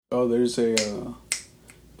Oh, there's a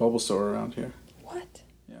bubble store around here. What?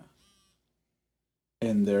 Yeah.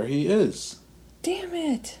 And there he is. Damn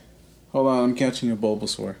it. Hold on, I'm catching a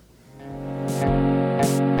Bulbasaur.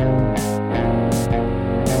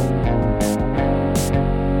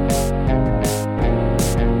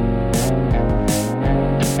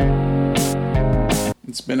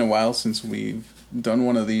 It's been a while since we've done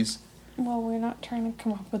one of these. Well, we're not trying to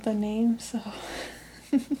come up with a name, so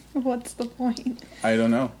what's the point? I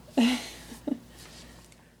don't know.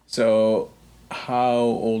 So, how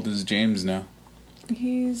old is James now?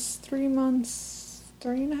 He's 3 months,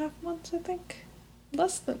 3.5 months, I think. More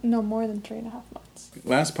than 3.5 months.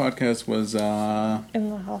 Last podcast was in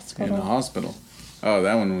the hospital. In the hospital. Oh,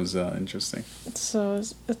 that one was interesting. So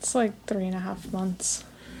it's like 3.5 months.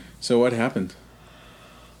 So what happened?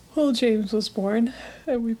 Well, James was born,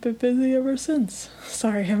 and we've been busy ever since.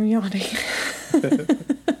 Sorry, I'm yawning.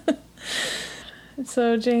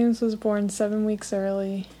 So James was born 7 weeks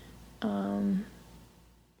early, and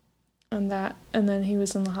then he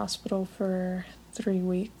was in the hospital for 3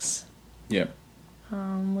 weeks. Yep.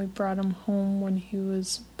 We brought him home when he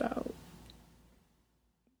was about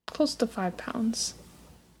close to 5 pounds.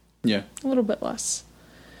 Yeah. A little bit less.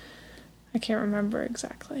 I can't remember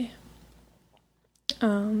exactly.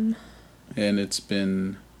 And it's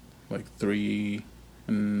been like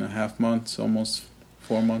 3.5 months, almost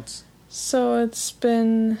 4 months. So it's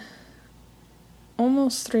been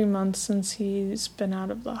almost 3 months since he's been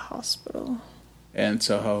out of the hospital. And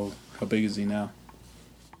so how big is he now?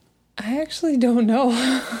 I actually don't know.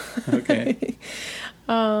 Okay.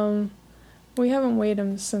 We haven't weighed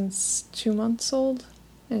him since 2 months old,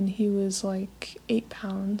 and he was like 8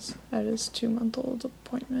 pounds at his 2-month-old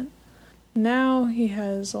appointment. Now he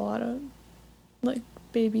has a lot of like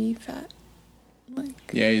baby fat.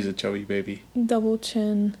 Yeah, he's a chubby baby. Double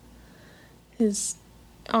chin. His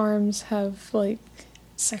arms have like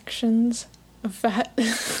sections of fat.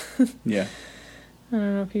 Yeah. I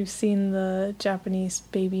don't know if you've seen the Japanese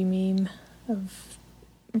baby meme of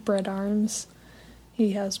bread arms.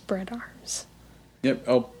 He has bread arms. Yep,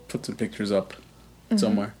 I'll put some pictures up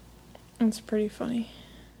somewhere. It's pretty funny.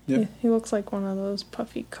 Yep. He looks like one of those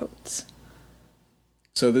puffy coats.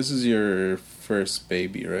 So this is your first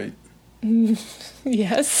baby, right?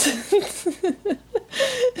 Yes.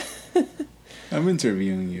 I'm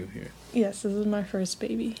interviewing you here. Yes, this is my first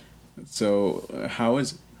baby. So, how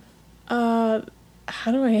is it?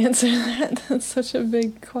 How do I answer that? That's such a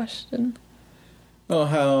big question.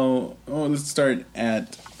 Well, let's start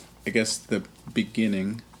at, I guess, the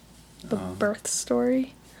beginning. The birth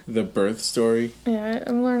story. The birth story. Yeah,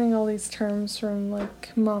 I'm learning all these terms from,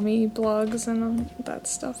 like, mommy blogs and that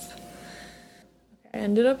stuff. I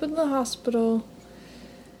ended up in the hospital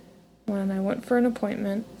when I went for an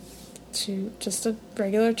appointment to just a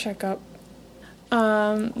regular checkup.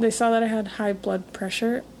 They saw that I had high blood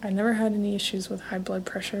pressure. I never had any issues with high blood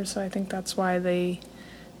pressure, so I think that's why they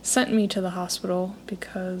sent me to the hospital,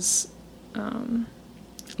 because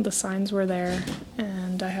the signs were there,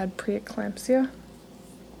 and I had preeclampsia,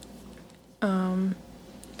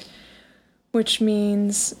 which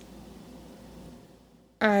means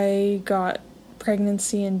I got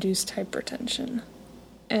pregnancy-induced hypertension,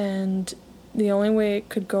 and the only way it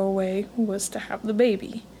could go away was to have the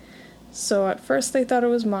baby. So at first they thought it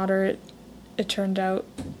was moderate. It turned out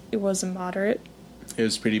it wasn't moderate. It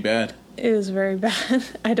was pretty bad. It was very bad.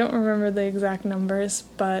 I don't remember the exact numbers,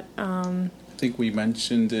 but I think we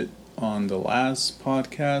mentioned it on the last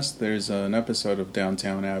podcast. There's an episode of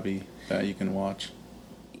Downtown Abbey that you can watch.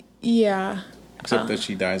 Yeah. Except that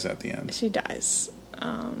she dies at the end. She dies.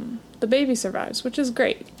 The baby survives, which is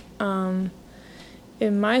great.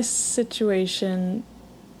 In my situation,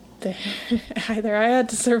 either I had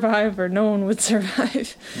to survive or no one would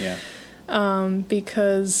survive. Yeah.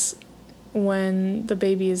 Because when the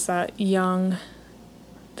baby is that young,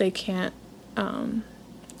 they can't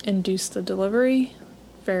induce the delivery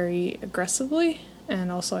very aggressively,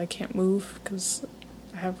 and also I can't move because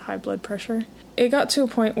I have high blood pressure. It got to a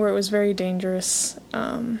point where it was very dangerous,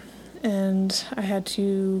 and I had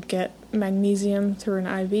to get magnesium through an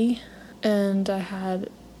IV, and I had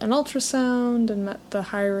an ultrasound and met the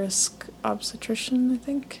high-risk obstetrician, I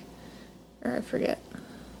think, or I forget.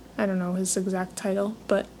 I don't know his exact title,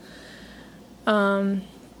 but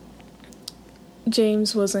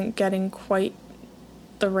James wasn't getting quite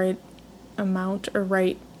the right amount or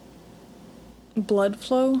right blood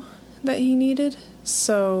flow that he needed,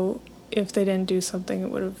 so if they didn't do something, it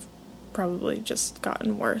would have probably just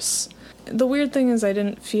gotten worse. The weird thing is I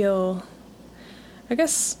didn't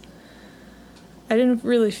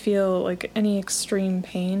really feel like any extreme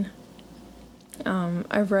pain.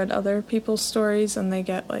 I've read other people's stories, and they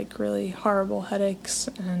get, like, really horrible headaches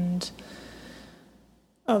and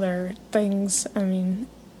other things. I mean,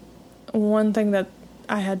 one thing that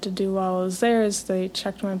I had to do while I was there is they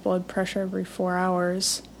checked my blood pressure every 4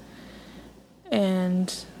 hours,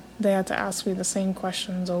 and they had to ask me the same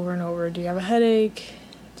questions over and over. Do you have a headache?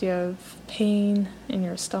 Do you have pain in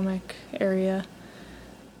your stomach area?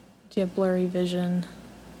 Do you have blurry vision?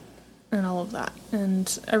 And all of that.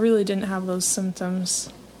 And I really didn't have those symptoms.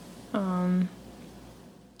 In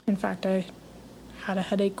fact, I had a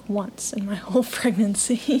headache once in my whole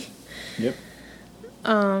pregnancy. Yep.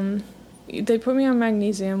 They put me on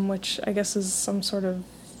magnesium, which I guess is some sort of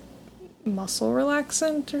muscle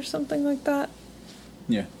relaxant or something like that.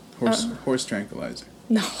 Yeah, horse tranquilizer.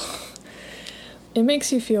 No. It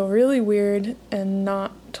makes you feel really weird and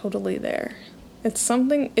not totally there. It's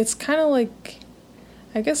kind of like,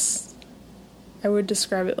 I guess I would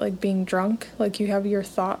describe it like being drunk. Like you have your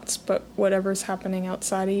thoughts, but whatever's happening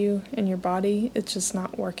outside of you in your body, it's just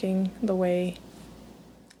not working the way.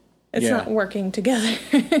 It's not working together.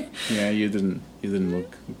 Yeah, you didn't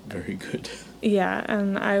look very good. Yeah,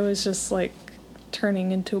 and I was just like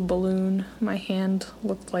turning into a balloon. My hand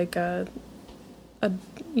looked like a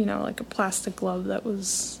like a plastic glove that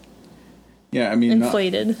was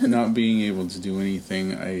inflated. Not being able to do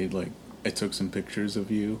anything, I took some pictures of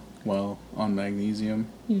you while on magnesium.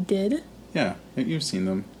 You did? Yeah, you've seen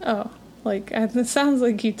them. Oh, like it sounds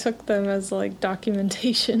like you took them as like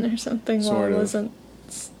documentation or something while I wasn't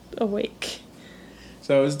awake.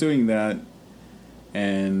 So I was doing that,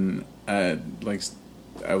 and I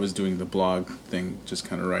was doing the blog thing, just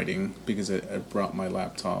kind of writing, because I brought my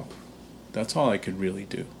laptop. That's all I could really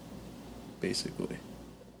do, basically.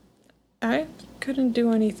 I couldn't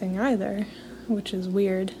do anything either, which is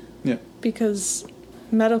weird. Yeah. Because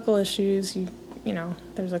medical issues, you know,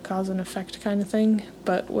 there's a cause and effect kind of thing,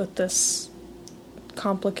 but with this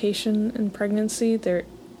complication in pregnancy,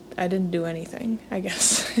 I didn't do anything, I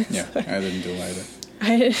guess. Yeah, I didn't do either.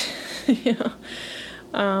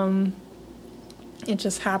 It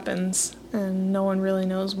just happens, and no one really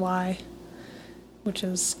knows why, which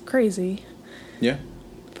is crazy. Yeah.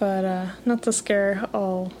 But not to scare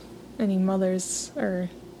any mothers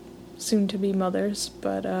or soon-to-be mothers,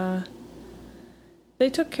 but they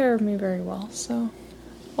took care of me very well. So,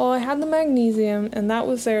 I had the magnesium, and that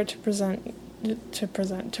was there to prevent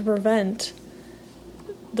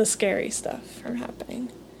the scary stuff from happening.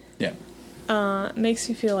 Yeah. It makes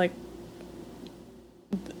you feel like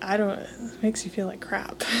it makes you feel like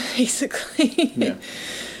crap, basically. Yeah.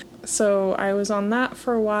 So I was on that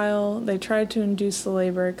for a while. They tried to induce the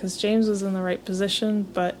labor because James was in the right position,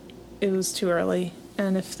 but it was too early.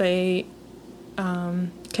 And if they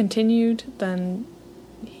continued, then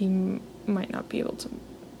he might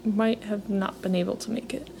have not been able to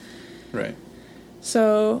make it. Right.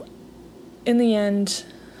 So in the end,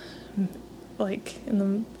 like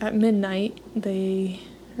at midnight,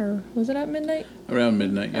 was it at midnight? Around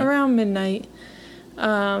midnight, yeah. Around midnight,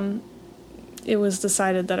 it was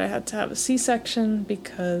decided that I had to have a C-section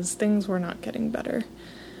because things were not getting better.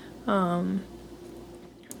 And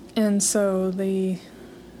so they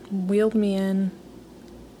wheeled me in.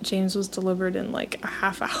 James was delivered in like a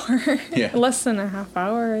half hour. Yeah. Less than a half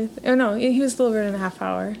hour. No, he was delivered in a half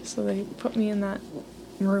hour. So they put me in that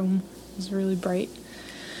room. It was really bright.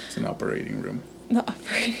 It's an operating room. The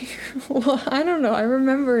operating room. Well, I don't know. I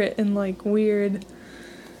remember it in like weird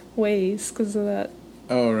ways because of that.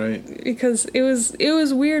 Oh, right. Because it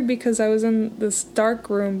was weird because I was in this dark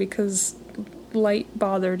room because light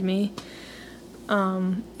bothered me,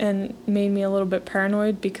 and made me a little bit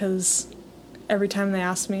paranoid because every time they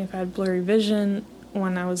asked me if I had blurry vision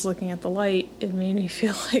when I was looking at the light, it made me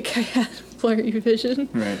feel like I had blurry vision.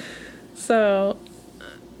 Right. So,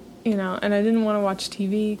 and I didn't want to watch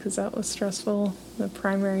TV because that was stressful. The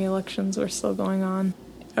primary elections were still going on.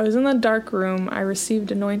 I was in the dark room. I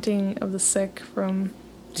received anointing of the sick from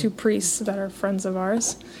 2 priests that are friends of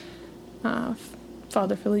ours.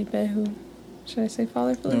 Father Felipe, should I say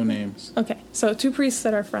Father Felipe? No names. Okay, so 2 priests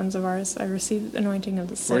that are friends of ours. I received anointing of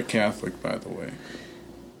the sick. We're Catholic, by the way.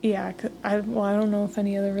 Yeah, I don't know if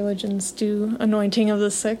any other religions do anointing of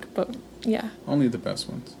the sick, but yeah. Only the best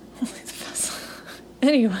ones. Only the best ones.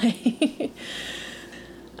 Anyway.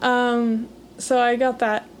 So I got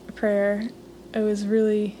that prayer. It was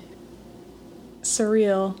really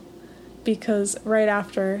surreal because right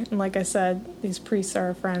after, and like I said, these priests are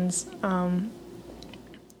our friends.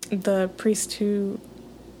 The priest who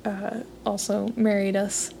also married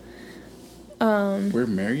us. We're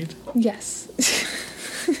married? Yes.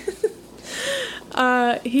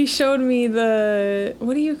 He showed me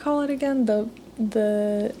what do you call it again? The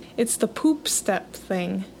it's the poop step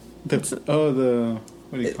thing. What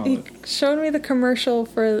do you call it? He showed me the commercial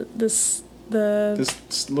for this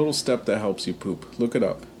little step that helps you poop. Look it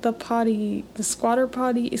up. The squatter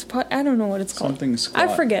potty I don't know what it's called. Something squat.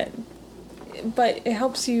 I forget. But it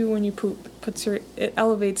helps you when you poop. It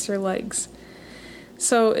elevates your legs.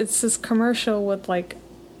 So it's this commercial with like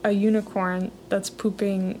a unicorn that's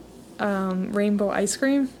pooping rainbow ice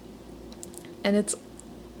cream. And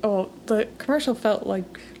the commercial felt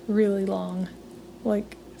like really long.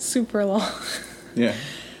 Like super long. Yeah.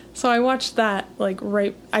 So I watched that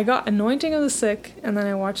I got Anointing of the Sick, and then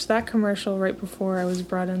I watched that commercial right before I was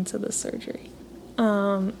brought into the surgery.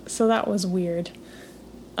 So that was weird.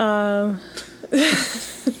 And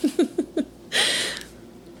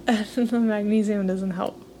the magnesium doesn't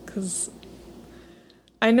help, because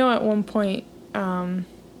I know at one point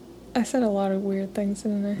I said a lot of weird things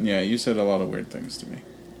in there. Yeah, you said a lot of weird things to me.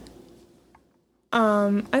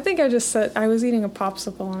 I think I just said I was eating a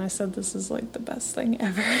popsicle and I said this is like the best thing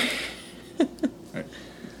ever. Right.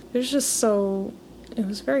 It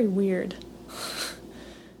was very weird.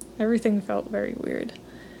 Everything felt very weird.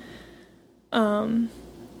 And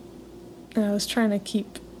I was trying to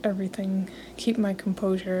keep my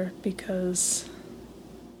composure, because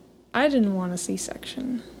I didn't want a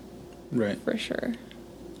C-section. Right. For sure.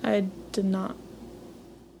 I did not.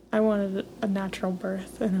 I wanted a natural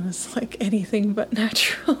birth, and it was like anything but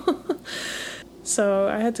natural. So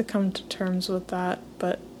I had to come to terms with that,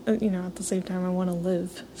 but at the same time I want to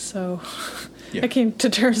live, so yeah. I came to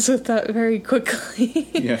terms with that very quickly.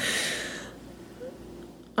 Yeah.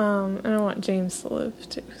 And I want James to live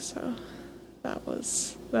too, so that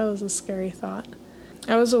was a scary thought.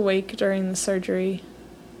 I was awake during the surgery,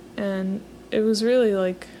 and it was really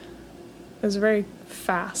it was very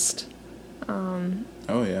fast.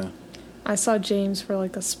 Oh yeah. I saw James for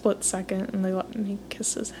like a split second, and they let me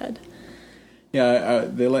kiss his head. Yeah,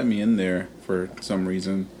 they let me in there for some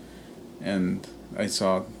reason, and I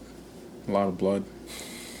saw a lot of blood.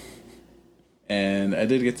 And I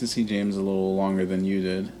did get to see James a little longer than you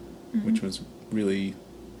did, mm-hmm. which was really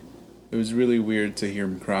weird to hear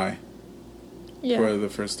him cry. Yeah. For the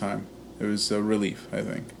first time. It was a relief, I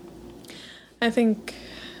think. I think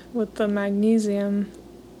with the magnesium,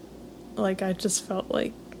 I just felt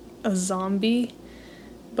like a zombie,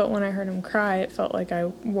 but when I heard him cry, it felt like I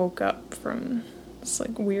woke up from this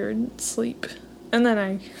weird sleep, and then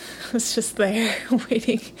I was just there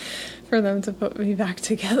waiting for them to put me back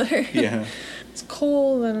together. Yeah. It's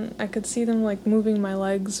cold, and I could see them moving my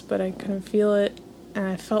legs, but I couldn't feel it, and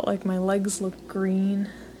I felt like my legs looked green.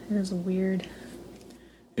 It was weird.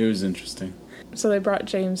 It was interesting. So they brought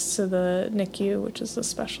James to the NICU, which is the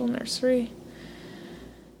special nursery.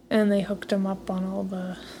 And they hooked him up on all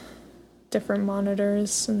the different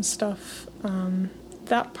monitors and stuff.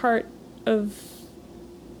 That part of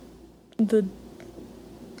the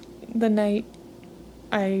night,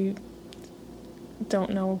 I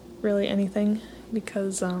don't know really anything,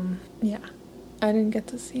 because, I didn't get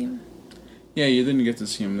to see him. Yeah, you didn't get to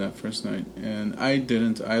see him that first night. And I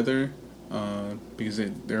didn't either, because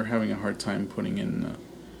they're having a hard time putting in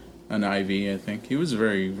an IV, I think. He was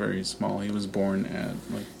very, very small. He was born at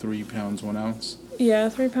 3 pounds, 1 ounce. Yeah,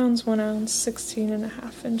 3 pounds, 1 ounce,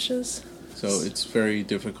 16.5 inches. So it's very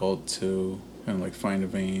difficult to kind of find a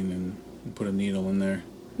vein and put a needle in there.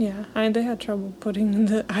 Yeah, they had trouble putting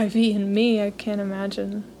the IV in me. I can't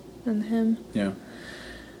imagine in him. Yeah.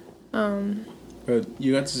 But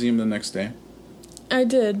you got to see him the next day? I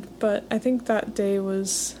did, but I think that day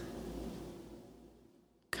was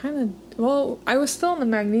I was still on the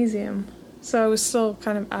magnesium, so I was still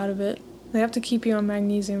kind of out of it. They have to keep you on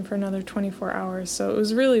magnesium for another 24 hours, so it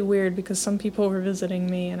was really weird, because some people were visiting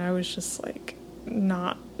me, and I was just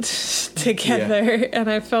not together, yeah. And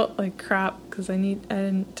I felt like crap, because I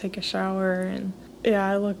didn't take a shower, and yeah,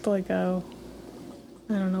 I looked like I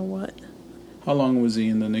don't know what. How long was he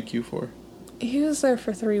in the NICU for? He was there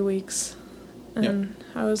for 3 weeks, and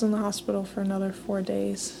I was in the hospital for another 4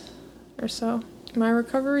 days or so. My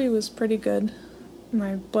recovery was pretty good.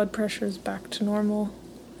 My blood pressure is back to normal.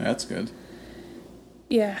 That's good.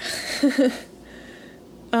 Yeah.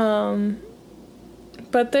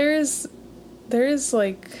 But there is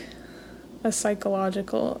a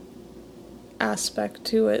psychological aspect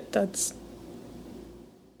to it that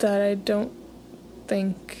I don't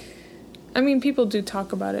think... I mean, people do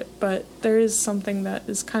talk about it, but there is something that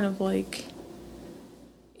is kind of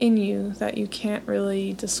in you that you can't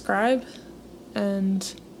really describe.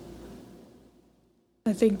 And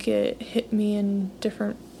I think it hit me in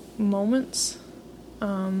different moments.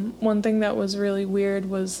 One thing that was really weird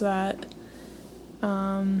was that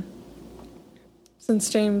since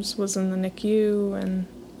James was in the NICU, and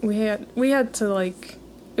we had to, like,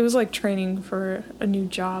 it was like training for a new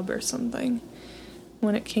job or something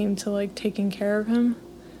when it came to, like, taking care of him.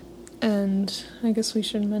 And I guess we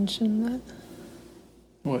should mention that.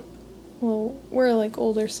 What? Well, we're, like,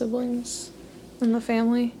 older siblings in the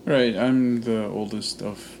family. Right, I'm the oldest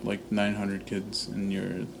of, like, 900 kids, and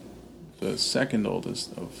you're the second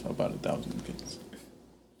oldest of about 1,000 kids.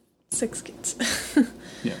 6 kids.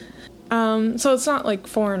 Yeah. So it's not, like,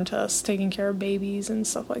 foreign to us taking care of babies and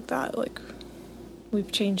stuff like that. Like,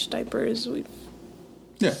 we've changed diapers, we've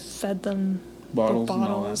fed them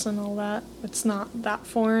bottles and all that. It's not that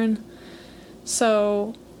foreign.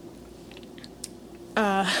 So,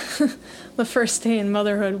 the first day in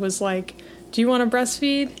motherhood was like, do you want to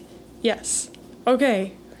breastfeed? Yes.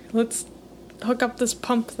 Okay, let's hook up this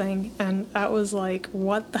pump thing. And that was like,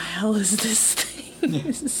 what the hell is this thing? Yeah.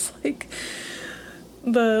 It's like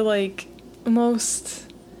the, like,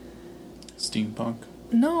 most... Steampunk?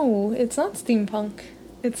 No, it's not steampunk.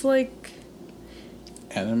 It's like...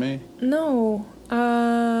 Anime? No.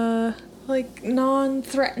 Like,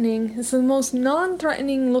 non-threatening. It's the most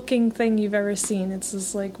non-threatening looking thing you've ever seen. It's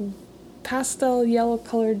this, like, pastel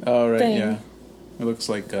yellow-colored thing. Yeah. It looks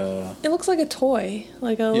like It looks like a toy.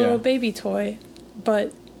 Like a little baby toy.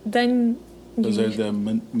 But then... Those are the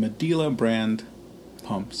Medela brand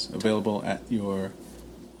pumps available at your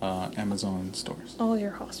Amazon stores. All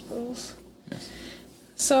your hospitals. Yes.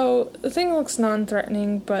 So, the thing looks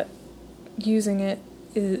non-threatening, but using it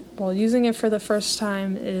for the first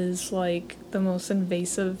time is, like, the most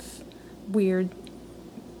invasive, weird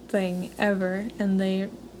thing ever. And they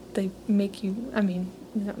make you, I mean,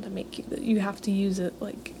 not to make you, you have to use it,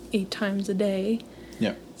 like, 8 times a day.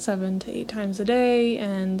 Yeah. 7 to 8 times a day,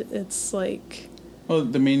 and it's, like... Well,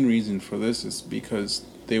 the main reason for this is because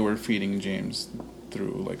they were feeding James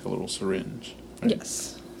through, like, a little syringe. Right?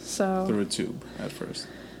 Yes. So... Through a tube at first.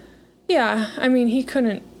 Yeah, I mean, he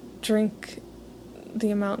couldn't drink the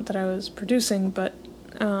amount that I was producing, but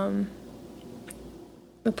the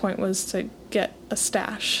point was to get a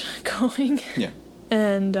stash going. Yeah.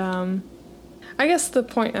 And I guess the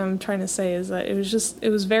point I'm trying to say is that it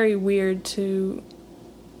was very weird to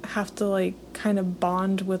have to, like, kind of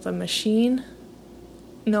bond with a machine,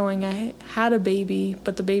 knowing I had a baby,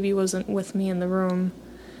 but the baby wasn't with me in the room.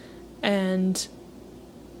 And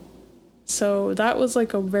so that was,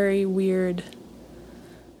 like, a very weird...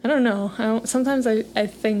 I don't know. Sometimes I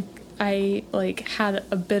think I, like, had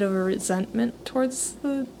a bit of a resentment towards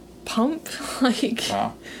the pump. Like,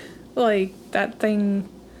 Wow. Like, that thing,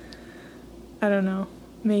 I don't know,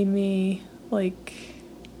 made me, like,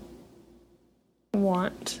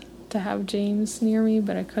 want to have James near me,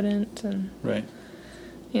 but I couldn't. And, Right.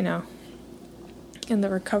 you know, and the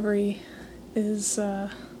recovery is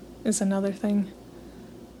another thing.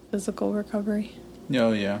 Physical recovery.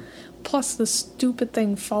 Oh, yeah. Plus, the stupid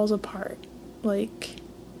thing falls apart. Like,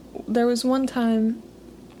 there was one time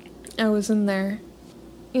I was in there,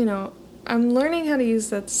 you know, I'm learning how to use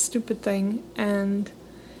that stupid thing, and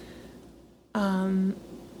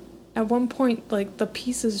at one point, like, the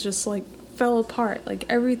pieces just, like, fell apart. Like,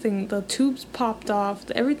 everything, the tubes popped off,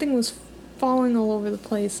 everything was falling all over the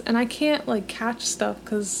place, and I can't, like, catch stuff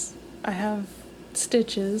because I have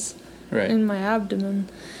stitches in my abdomen,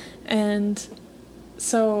 and...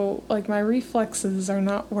 So, like, my reflexes are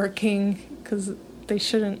not working because they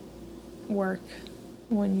shouldn't work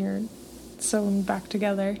when you're sewn back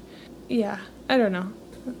together. Yeah, I don't know.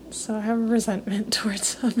 So I have a resentment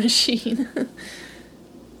towards a machine.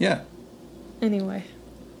 Yeah. Anyway.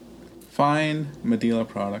 Fine Medela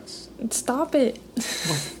products. Stop it.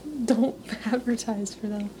 Don't advertise for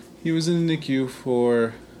them. He was in the NICU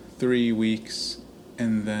for 3 weeks,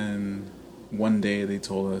 and then one day they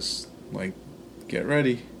told us, like, get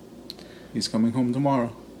ready. He's coming home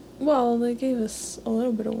tomorrow. Well, they gave us a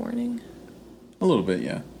little bit of warning. A little bit,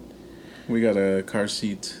 yeah. We got a car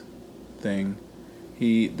seat thing.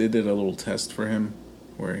 They did a little test for him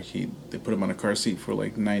where they put him on a car seat for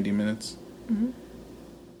like 90 minutes. Mm-hmm.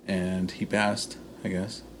 And he passed, I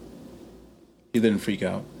guess. He didn't freak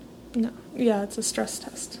out. No. Yeah, it's a stress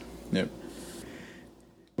test. Yep.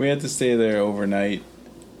 We had to stay there overnight.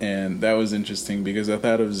 And that was interesting because I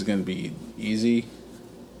thought it was going to be easy.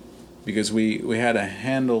 Because we had a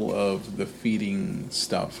handle of the feeding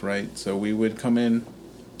stuff, right? So we would come in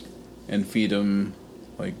and feed him,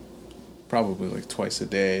 like, probably like twice a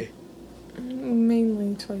day.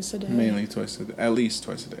 Mainly twice a day. Mainly twice a day. At least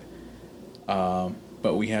twice a day.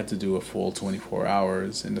 But we had to do a full 24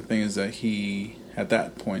 hours. And the thing is that he, at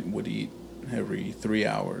that point, would eat every 3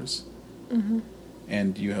 hours. Mm-hmm.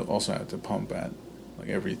 And you also had to pump at, like,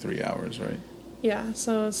 every 3 hours, right? Yeah,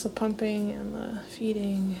 so it's the pumping and the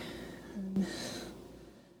feeding. And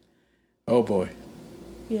Oh boy.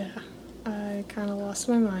 yeah, I kind of lost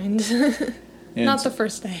my mind. And Not the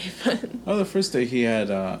first day, but the first day he had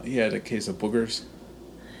a case of boogers.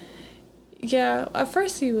 yeah, at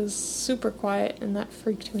first he was super quiet and that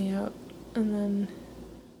freaked me out. And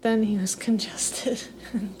then he was congested.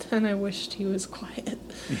 And then I wished he was quiet.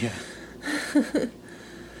 Yeah.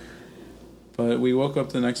 But we woke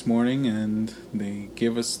up the next morning and they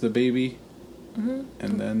gave us the baby. Mm-hmm.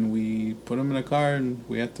 And then we put him in a car and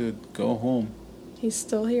we had to go home. He's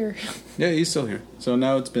still here. Yeah, he's still here. So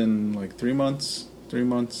now it's been like 3 months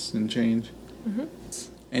and change. Mm-hmm.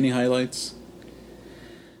 Any highlights?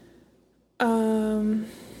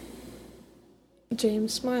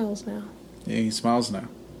 James smiles now. Yeah, he smiles now.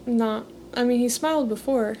 He smiled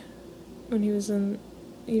before when he was even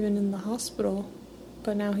in the hospital,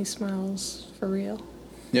 but now he smiles for real.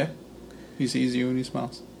 Yeah, he sees you and he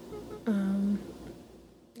smiles.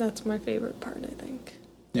 That's my favorite part, I think.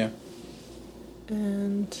 Yeah.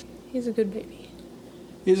 And he's a good baby.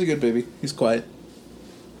 He's a good baby. He's quiet.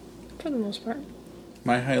 For the most part.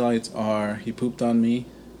 My highlights are he pooped on me.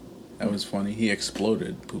 That was funny. He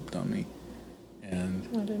exploded, pooped on me. And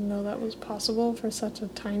I didn't know that was possible for such a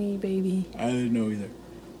tiny baby. I didn't know either.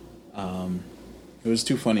 It was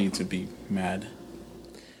too funny to be mad.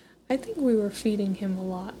 I think we were feeding him a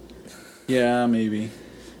lot. Yeah, maybe.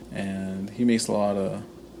 And he makes a lot of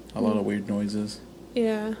weird noises.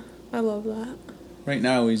 Yeah, I love that. Right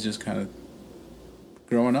now he's just kind of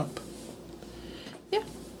growing up. Yeah.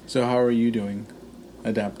 So how are you doing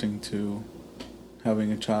adapting to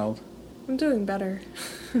having a child? I'm doing better.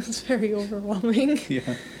 It's very overwhelming.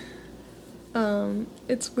 Yeah.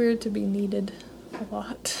 It's weird to be needed a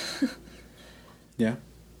lot. Yeah.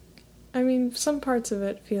 I mean, some parts of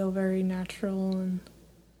it feel very natural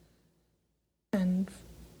and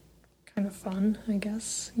kind of fun, I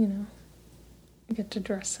guess, you know. I get to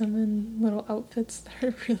dress him in little outfits that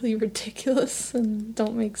are really ridiculous and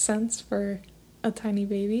don't make sense for a tiny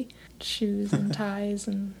baby. Shoes and ties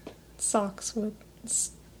and socks with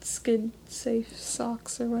skid safe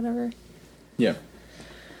socks or whatever. Yeah.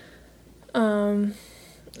 And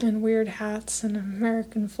weird hats and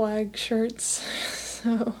American flag shirts.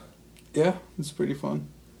 So Yeah, it's pretty fun.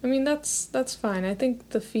 I mean, that's fine. I think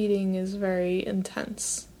the feeding is very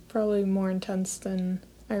intense. Probably more intense than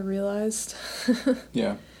I realized.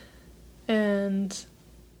 Yeah. And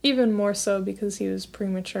even more so because he was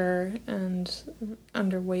premature and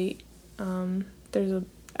underweight. There's a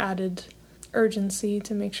added urgency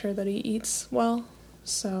to make sure that he eats well.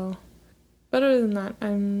 So, but other than that,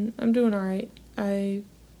 I'm doing all right. I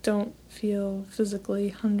don't feel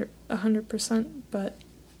physically 100%, but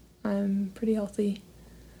I'm pretty healthy.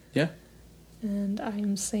 Yeah. And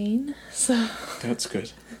I'm sane, so... That's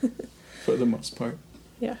good. For the most part.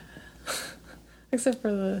 Yeah. Except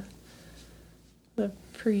for the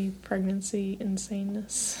pre-pregnancy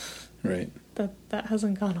insaneness. Right. That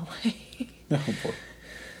hasn't gone away. Oh boy.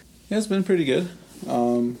 Yeah, it's been pretty good.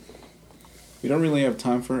 We don't really have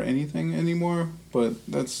time for anything anymore, but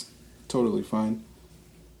that's totally fine.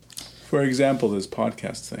 For example, this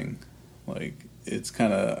podcast thing, like, it's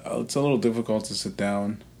a little difficult to sit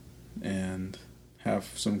down and have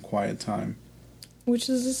some quiet time. This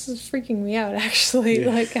is freaking me out, actually.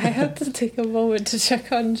 Yeah. Like, I have to take a moment to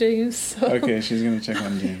check on James, so... Okay, she's gonna check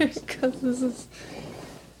on James. Because this is...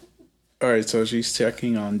 Alright, so she's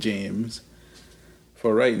checking on James.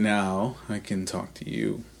 For right now, I can talk to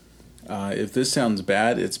you. If this sounds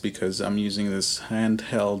bad, it's because I'm using this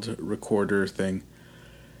handheld recorder thing.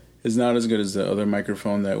 It's not as good as the other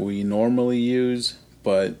microphone that we normally use,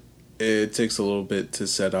 but it takes a little bit to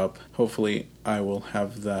set up. Hopefully, I will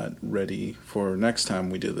have that ready for next time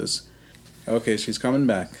we do this. Okay, she's coming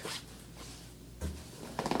back.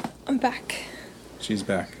 I'm back. She's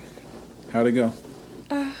back. How'd it go?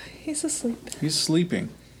 He's asleep. He's sleeping.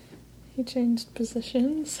 He changed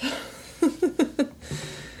positions.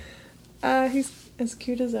 He's as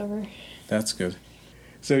cute as ever. That's good.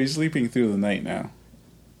 So he's sleeping through the night now.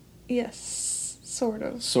 Yes, sort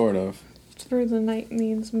of. Sort of. Through the night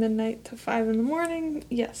means midnight to 5 in the morning.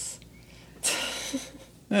 Yes.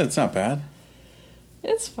 Yeah, it's not bad.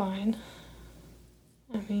 It's fine.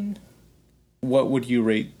 I mean... What would you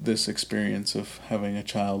rate this experience of having a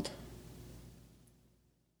child?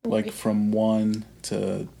 Like from 1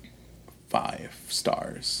 to 5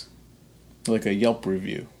 stars. Like a Yelp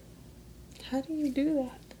review. How do you do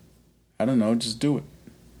that? I don't know, just do it.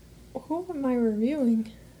 Who am I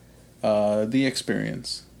reviewing? The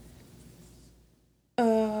experience.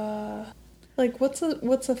 Like what's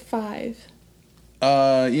a 5?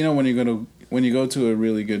 When you go to when you go to a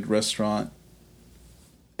really good restaurant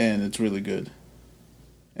and it's really good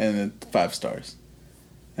and it's 5 stars,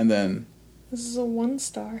 and then This is a 1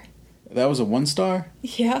 star. that was a 1 star?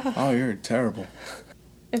 Yeah. Oh, you're terrible.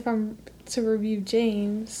 If I'm to review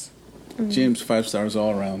James. James, 5 stars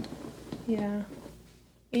all around. Yeah.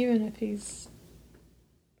 Even if he's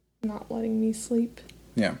not letting me sleep.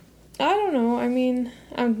 Yeah. I don't know. I mean,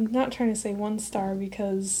 I'm not trying to say 1 star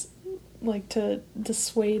because, like, to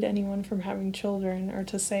dissuade anyone from having children or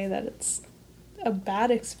to say that it's a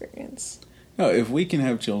bad experience. No, if we can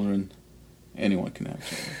have children, anyone can have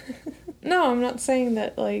children. No, I'm not saying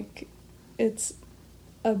that, like, it's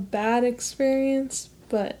a bad experience,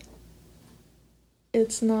 but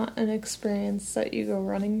it's not an experience that you go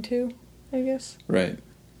running to, I guess. Right.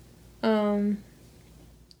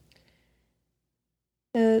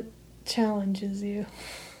 It challenges you.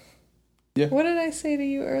 Yeah. What did I say to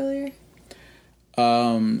you earlier?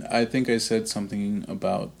 I think I said something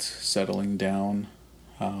about settling down,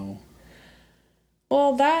 how...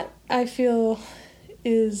 Well, that, I feel,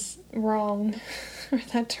 is wrong. Or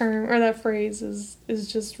that term, or that phrase is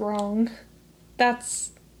just wrong.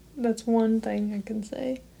 That's one thing I can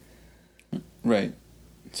say. Right.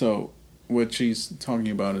 So, what she's talking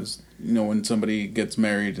about is, when somebody gets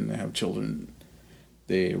married and they have children,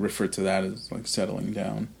 they refer to that as, like, settling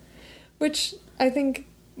down. Which I think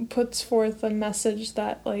puts forth a message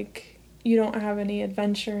that, like, you don't have any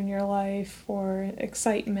adventure in your life or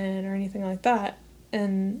excitement or anything like that.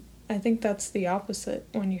 And I think that's the opposite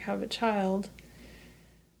when you have a child.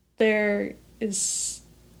 There is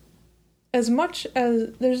there's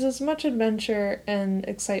as much adventure and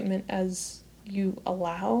excitement as you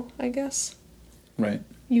allow, I guess. Right.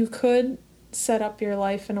 You could set up your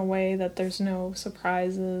life in a way that there's no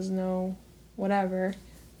surprises, no whatever.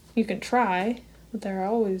 You can try, but there are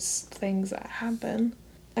always things that happen.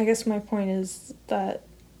 I guess my point is that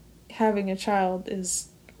having a child is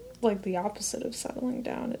like the opposite of settling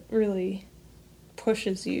down. It really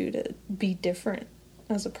pushes you to be different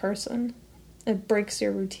as a person. It breaks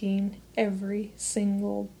your routine every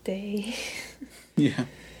single day. Yeah.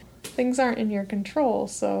 Things aren't in your control,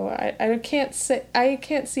 so I can't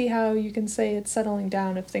see how you can say it's settling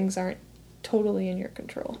down if things aren't totally in your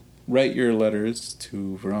control. Write your letters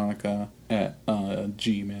to Veronica at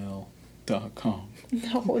gmail.com.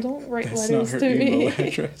 No, don't write That's letters not her to email me.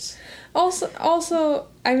 address. Also,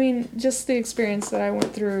 I mean, just the experience that I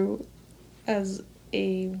went through as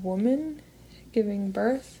a woman giving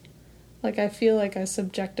birth, like, I feel like I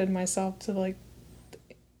subjected myself to, like,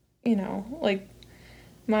 like,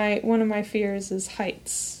 one of my fears is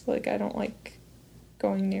heights. Like, I don't like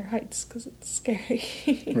going near heights because it's scary.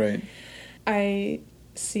 Right. I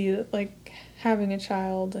see that, like, having a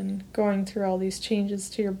child and going through all these changes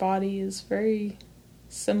to your body is very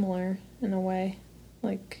similar in a way.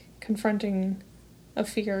 Like, confronting a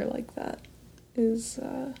fear like that is,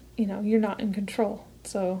 you're not in control.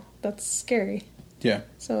 So that's scary. Yeah.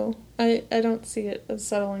 So I don't see it as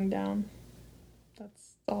settling down.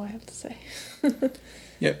 That's all I have to say.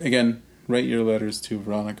 Yeah, again, write your letters to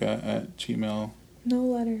Veronica at gmail. No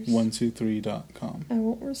letters. 123.com. I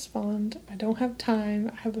won't respond. I don't have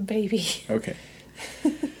time. I have a baby. Okay.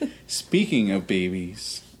 Speaking of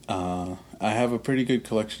babies, I have a pretty good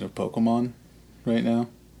collection of Pokemon right now.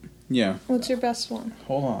 Yeah. What's your best one?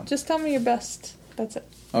 Hold on. Just tell me your best. That's it.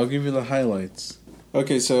 I'll give you the highlights.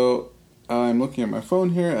 Okay, so I'm looking at my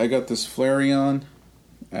phone here. I got this Flareon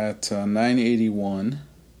at 981.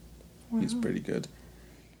 Wow. He's pretty good.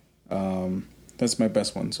 That's my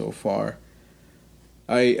best one so far.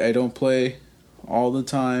 I don't play all the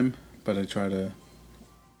time, but I try to...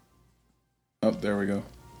 Oh, there we go.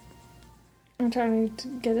 I'm trying to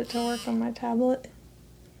get it to work on my tablet.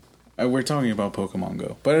 We're talking about Pokemon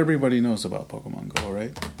Go, but everybody knows about Pokemon Go,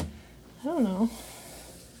 right? I don't know.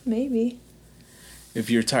 Maybe. If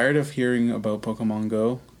you're tired of hearing about Pokemon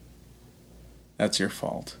Go, that's your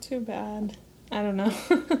fault. Too bad. I don't know.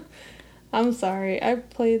 I'm sorry. I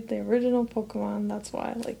played the original Pokemon. That's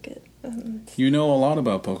why I like it. You know a lot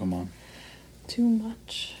about Pokemon. Too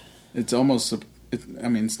much. It's almost...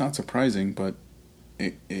 it's not surprising, but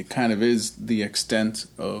it kind of is the extent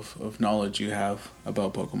of knowledge you have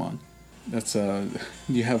about Pokemon. That's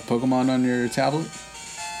you have Pokemon on your tablet?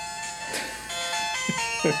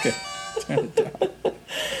 Okay, turn it down.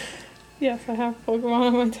 Yes, I have Pokemon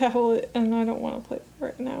on my tablet, and I don't want to play it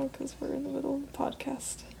right now because we're in the middle of the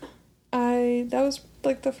podcast. That was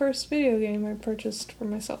like the first video game I purchased for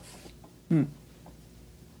myself.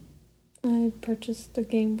 I purchased the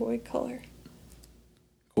Game Boy Color.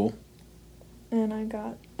 Cool. And I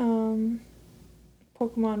got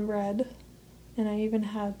Pokemon Red, and I even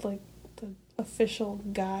had like the official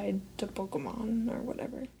guide to Pokemon or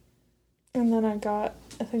whatever. And then I got,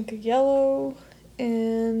 I think, a yellow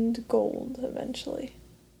and gold eventually.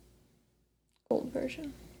 Gold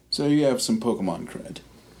version. So you have some Pokemon cred.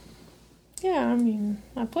 Yeah, I mean,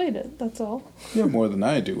 I played it, that's all. Yeah, more than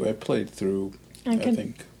I do. I played through, I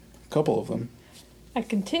think, a couple of them. I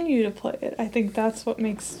continue to play it. I think that's what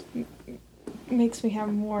makes me have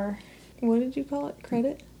more, what did you call it?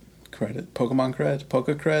 Credit? Credit. Pokemon cred? Poke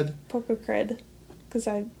cred? Poke cred. Because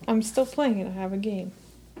I'm still playing it. I have a game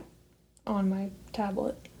on my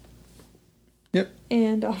tablet. Yep.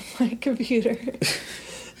 And on my computer.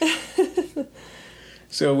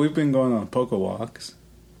 So we've been going on Poke Walks.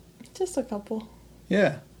 Just a couple.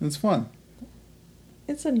 Yeah, it's fun.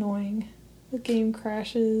 It's annoying. The game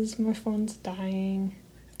crashes, my phone's dying.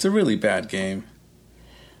 It's a really bad game.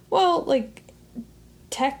 Well, like,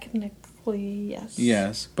 technically, yes.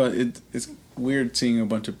 Yes, but it's weird seeing a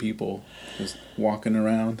bunch of people just walking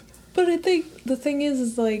around. But I think the thing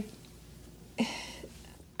is like,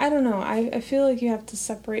 I don't know, I feel like you have to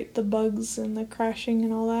separate the bugs and the crashing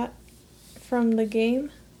and all that from the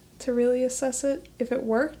game to really assess it. If it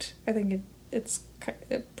worked, I think it's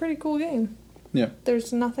a pretty cool game. Yeah.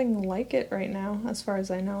 There's nothing like it right now, as far as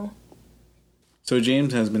I know. So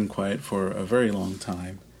James has been quiet for a very long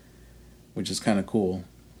time, which is kind of cool.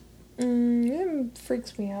 It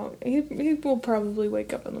freaks me out. He will probably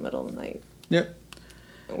wake up in the middle of the night. Yep.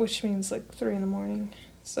 Which means like 3 a.m.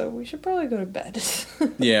 So we should probably go to bed.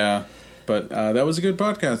 Yeah, but that was a good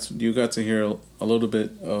podcast. You got to hear a little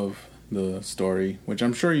bit of the story, which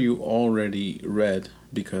I'm sure you already read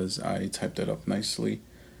because I typed it up nicely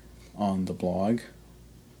on the blog.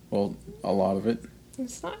 Well, a lot of it.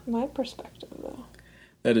 It's not my perspective, though.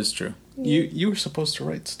 That is true. Yeah. You were supposed to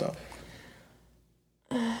write stuff.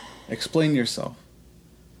 Explain yourself.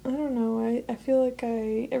 I don't know. I feel like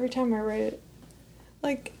every time I write it,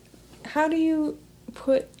 like, how do you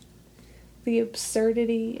put the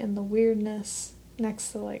absurdity and the weirdness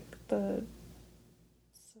next to, like, the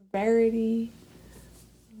severity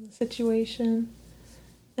of the situation?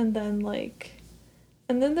 And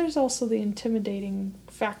then there's also the intimidating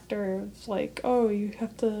factor of, like, oh, you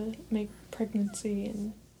have to make pregnancy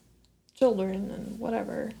and children and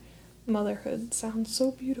whatever. Motherhood sounds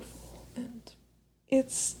so beautiful. And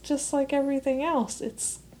it's just like everything else.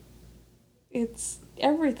 It's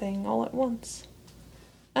everything all at once.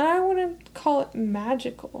 And I wouldn't call it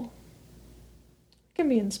magical. It can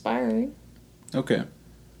be inspiring. Okay.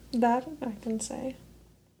 That I can say.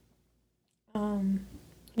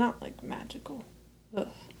 Not like magical. Ugh.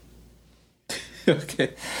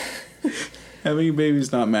 Okay. Having a baby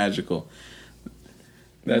is not magical.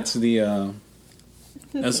 That's the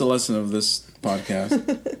lesson of this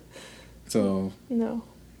podcast. So No.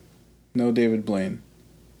 No David Blaine.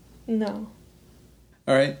 No.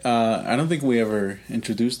 All right. I don't think we ever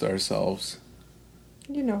introduced ourselves.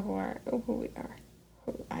 You know who we are.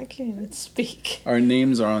 I can't even speak. Our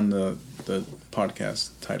names are on the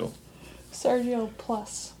podcast title. Sergio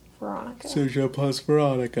plus Veronica. Sergio plus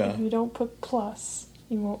Veronica. If you don't put plus,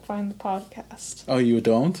 you won't find the podcast. Oh, you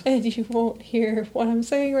don't? And you won't hear what I'm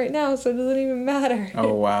saying right now, so it doesn't even matter.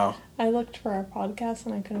 Oh, wow. I looked for our podcast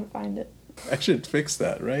and I couldn't find it. I should fix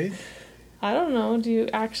that, right? I don't know. Do you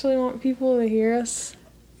actually want people to hear us?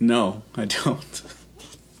 No, I don't.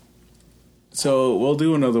 So we'll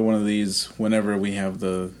do another one of these whenever we have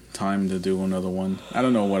the time to do another one. I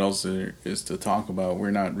don't know what else there is to talk about.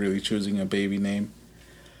 We're not really choosing a baby name.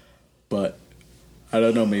 But I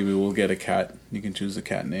don't know, maybe we'll get a cat. You can choose a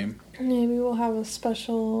cat name. Maybe we'll have a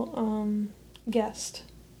special guest,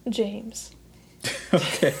 James.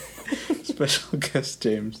 Okay. Special guest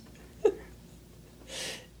James.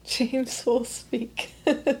 James will speak.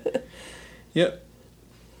 Yep.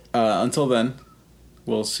 Until then,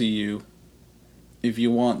 we'll see you. If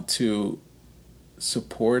you want to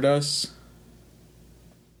support us,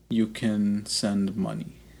 you can send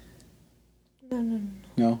money.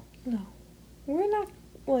 No? No. We're not,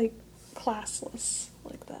 like, classless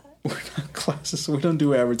like that. We're not classes. We don't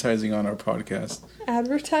do advertising on our podcast.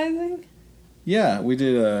 Advertising? Yeah, we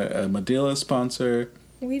did a Medela sponsor.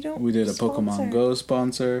 We don't We did a sponsor. Pokemon Go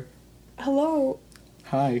sponsor. Hello.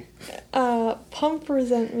 Hi. Pump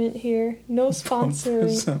resentment here. No sponsoring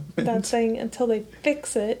resentment. that thing until they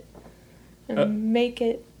fix it and make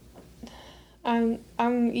it. I'm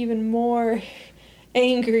even more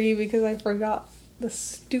angry because I forgot the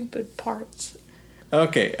stupid parts.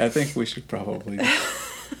 Okay, I think we should probably.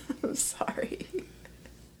 I'm sorry.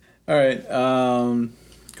 All right,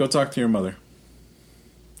 go talk to your mother.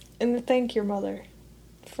 And thank your mother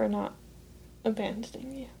for not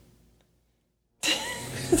abandoning you.